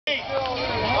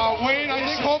Wayne, I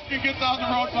just hope you get down the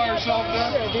road by yourself then.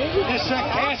 This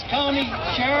Cass County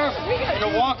Sheriff and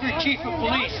the Walker Chief of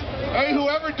Police. Hey,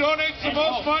 whoever donates the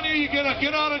most money, you get a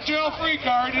get out of jail free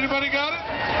card. Anybody got it?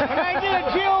 Can I get a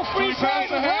jail free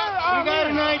card? We got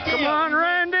an idea. Come on,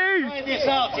 Randy. Try this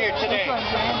out here today.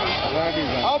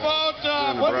 How about,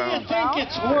 what do you think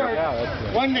it's worth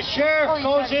when the sheriff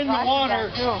goes in the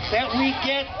water that we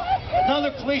get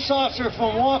another police officer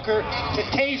from Walker to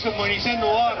tase him when he's in the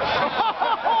water?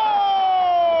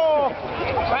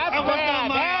 That's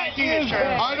bad.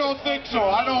 I don't think so.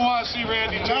 I don't want to see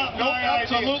Randy tased. No,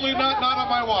 absolutely not on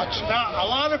my watch. Now, a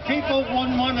lot of people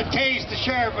wouldn't want to tase the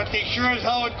sheriff, but they sure as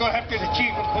hell would go after the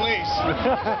chief of police.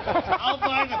 I'll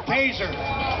buy the taser.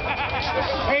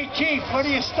 Hey, Chief, what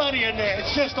are you studying there?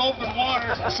 It's just open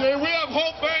water. Say, we have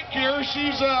Hope Bank here.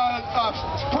 She's a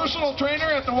personal trainer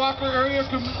at the Walker Area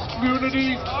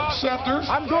Community Center.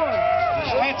 I'm going.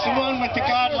 That's the one with the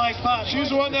godlike body. She's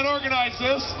the one that organized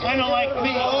this. Kind of like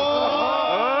me.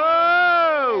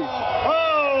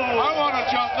 I want to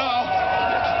jump now.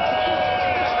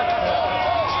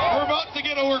 We're about to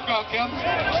get a workout, Ken.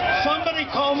 Somebody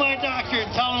call my doctor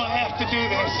and tell him I have to do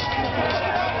this.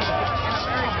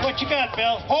 What you got,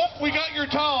 Bill? Hope, we got your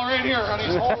towel right here, honey.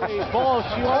 Oh,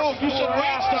 you said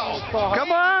Wayne's towel.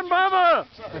 Come on, Bubba.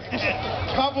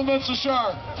 Compliments to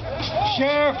Shar.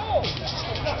 Sheriff,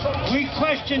 we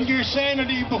questioned your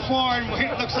sanity before, and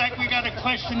it looks like we got to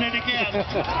question it again.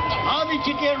 How did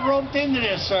you get roped into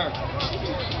this, sir?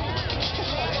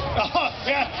 Oh,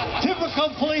 yeah,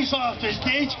 typical police officers.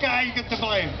 Each guy you get to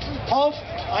blame. Hope,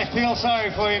 I feel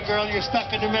sorry for you, girl. You're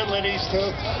stuck in the middle of these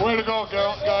two. Way to go,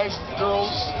 guys,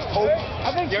 girls. Hope.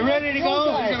 You ready to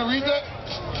go? You gonna read that?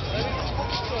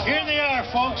 Here they are,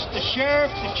 folks. The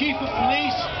sheriff, the chief of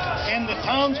police, and the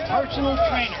town's personal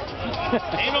trainer.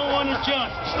 They don't want to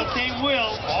jump, but they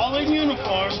will, all in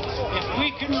uniform, if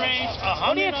we can raise $100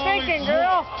 What are you thinking,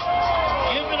 girl?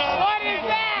 Give it up. What is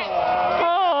that?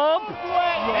 Hope.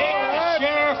 Make the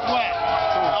sheriff wet.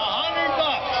 $100.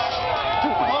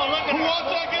 Oh, look at Who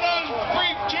wants to get on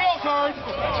free jail card?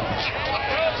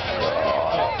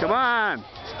 Come on.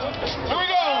 Here we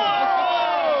go.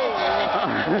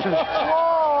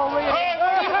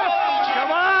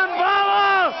 Come on,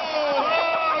 Bubba.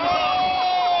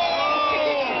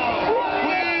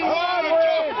 We want to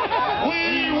jump. We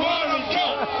want to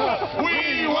jump. We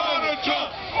want to jump.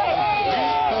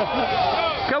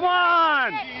 Come on.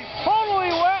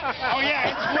 Totally wet. Oh,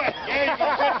 yeah, it's wet. Yeah, you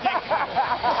got wet thing.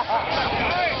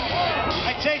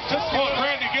 I take two. Come on,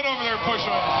 Randy, get over there and push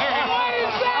him. There you go. What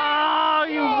is that? Oh,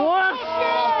 you what?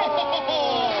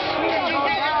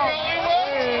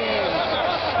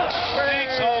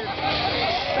 Thanks, Hope.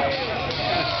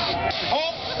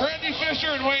 Hope, Randy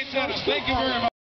Fisher, and Wayne Tennis. Thank you very much.